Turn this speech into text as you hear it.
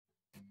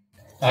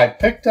I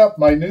picked up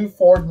my new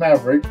Ford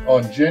Maverick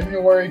on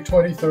January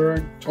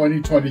 23rd,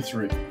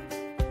 2023.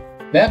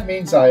 That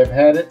means I have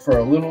had it for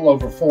a little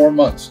over 4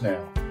 months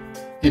now.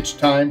 It's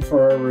time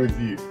for a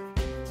review.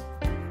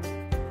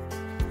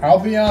 I'll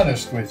be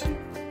honest with you,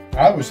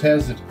 I was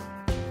hesitant.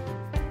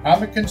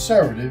 I'm a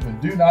conservative and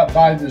do not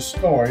buy this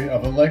story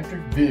of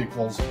electric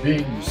vehicles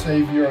being the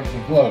savior of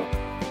the globe.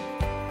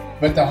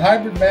 But the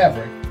hybrid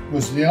Maverick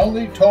was the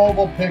only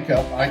towable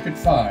pickup I could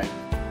find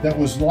that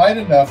was light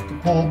enough to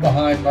pull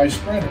behind my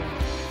Sprinter.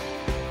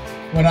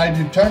 When I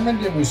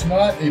determined it was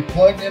not a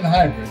plug-in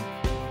hybrid,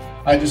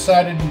 I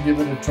decided to give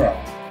it a try.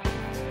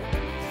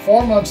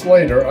 4 months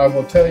later, I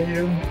will tell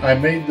you I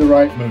made the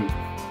right move.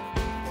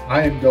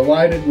 I am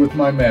delighted with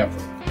my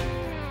Maverick.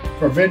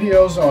 For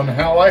videos on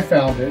how I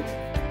found it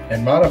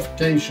and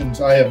modifications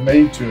I have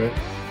made to it,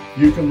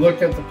 you can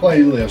look at the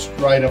playlist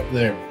right up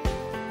there.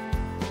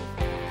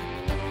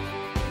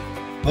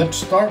 Let's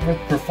start with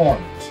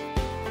performance.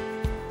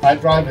 I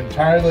drive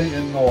entirely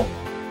in normal.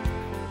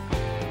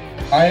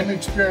 I am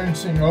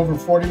experiencing over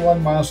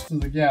 41 miles to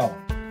the gallon.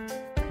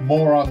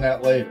 More on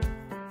that later.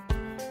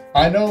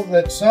 I know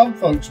that some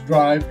folks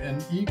drive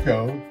in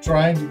eco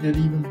trying to get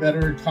even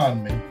better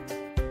economy,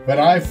 but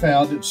I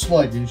found it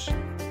sluggish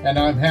and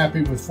I'm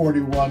happy with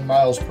 41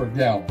 miles per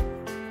gallon.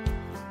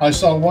 I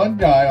saw one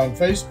guy on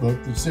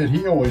Facebook that said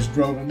he always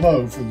drove in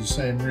low for the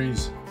same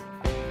reason.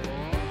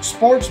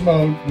 Sports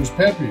mode was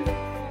peppier,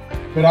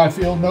 but I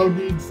feel no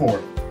need for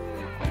it.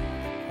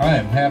 I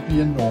am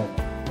happy and normal.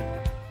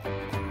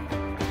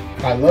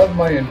 I love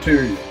my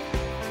interior.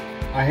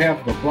 I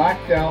have the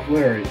blacked out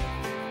Lariat.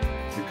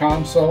 The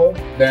console,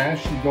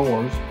 dash, and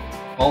doors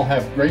all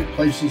have great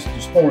places to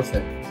store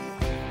things.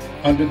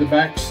 Under the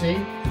back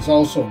seat is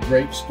also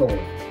great storage.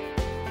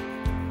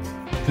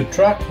 The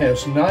truck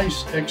has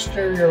nice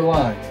exterior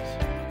lines,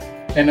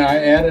 and I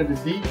added a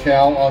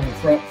decal on the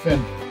front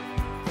fender.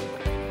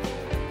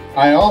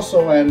 I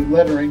also added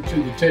lettering to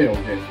the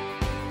tailgate.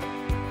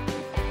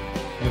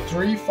 The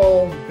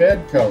 3-fold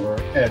bed cover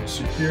adds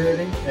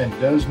security and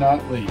does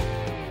not leak.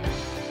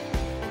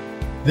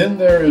 Then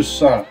there is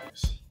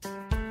size.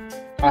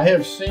 I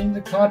have seen the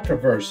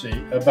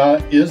controversy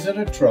about is it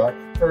a truck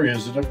or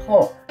is it a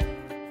car?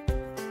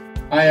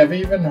 I have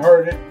even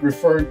heard it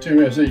referred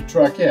to as a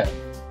truckette.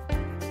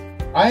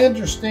 I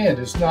understand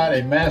it's not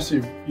a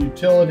massive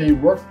utility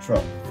work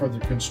truck for the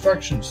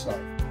construction site,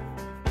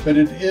 but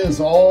it is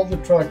all the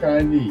truck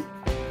I need.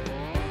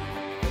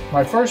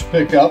 My first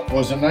pickup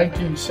was a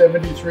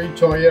 1973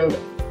 Toyota.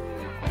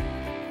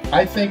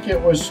 I think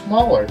it was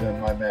smaller than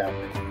my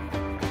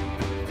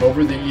Maverick.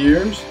 Over the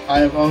years, I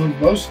have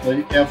owned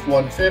mostly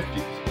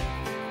F-150s,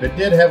 but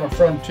did have a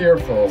Frontier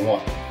for a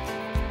while.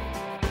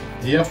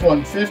 The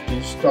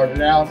F-150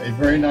 started out a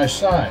very nice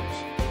size,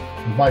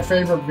 with my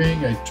favorite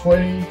being a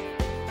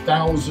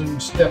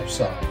 20,000 step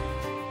size.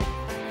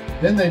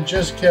 Then they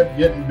just kept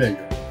getting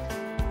bigger,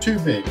 too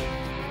big.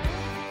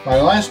 My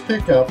last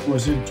pickup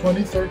was in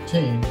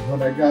 2013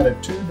 when I got a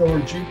 2-door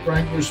Jeep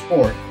Wrangler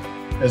Sport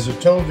as a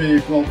tow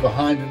vehicle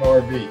behind an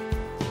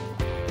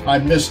RV. I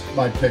missed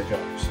my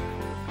pickups.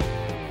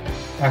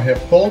 I have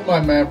pulled my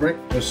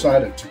Maverick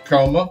beside a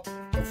Tacoma,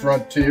 a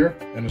Frontier,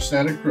 and a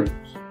Santa Cruz.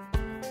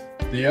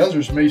 The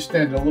others may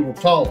stand a little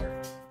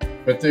taller,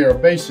 but they are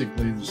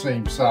basically the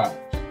same size.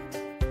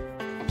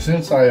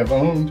 Since I have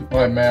owned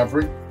my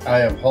Maverick, I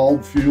have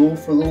hauled fuel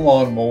for the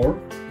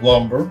lawnmower,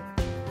 lumber,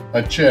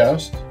 a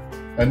chest,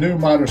 a new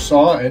miter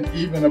saw, and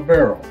even a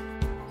barrel,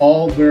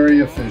 all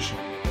very efficient.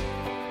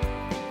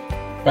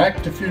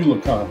 Back to fuel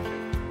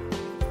economy.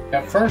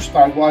 At first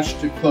I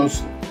watched it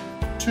closely,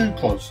 too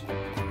closely.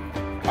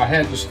 I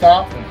had to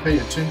stop and pay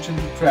attention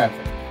to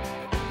traffic.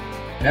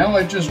 Now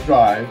I just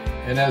drive,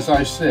 and as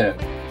I said,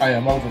 I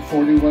am over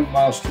 41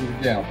 miles to the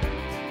gallon.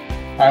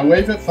 I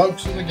wave at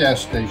folks in the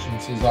gas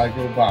stations as I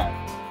go by.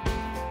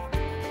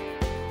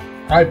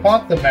 I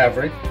bought the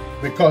Maverick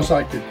because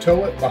I could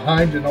tow it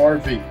behind an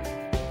RV.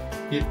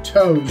 It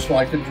tows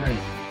like a dream.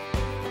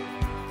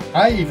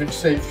 I even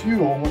save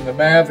fuel when the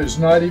Mav is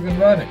not even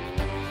running.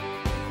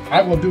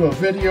 I will do a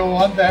video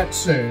on that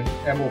soon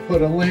and will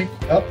put a link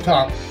up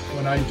top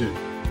when I do.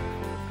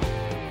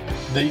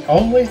 The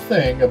only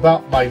thing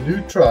about my new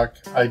truck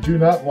I do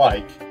not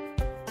like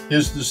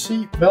is the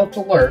seat belt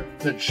alert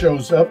that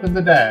shows up in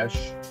the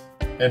dash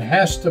and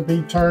has to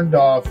be turned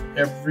off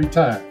every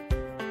time,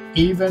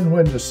 even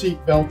when the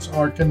seat belts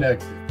are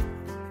connected.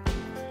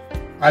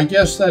 I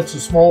guess that's a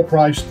small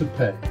price to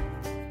pay.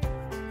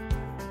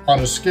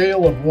 On a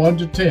scale of 1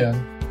 to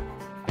 10,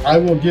 I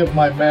will give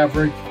my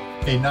Maverick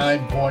a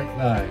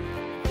 9.9.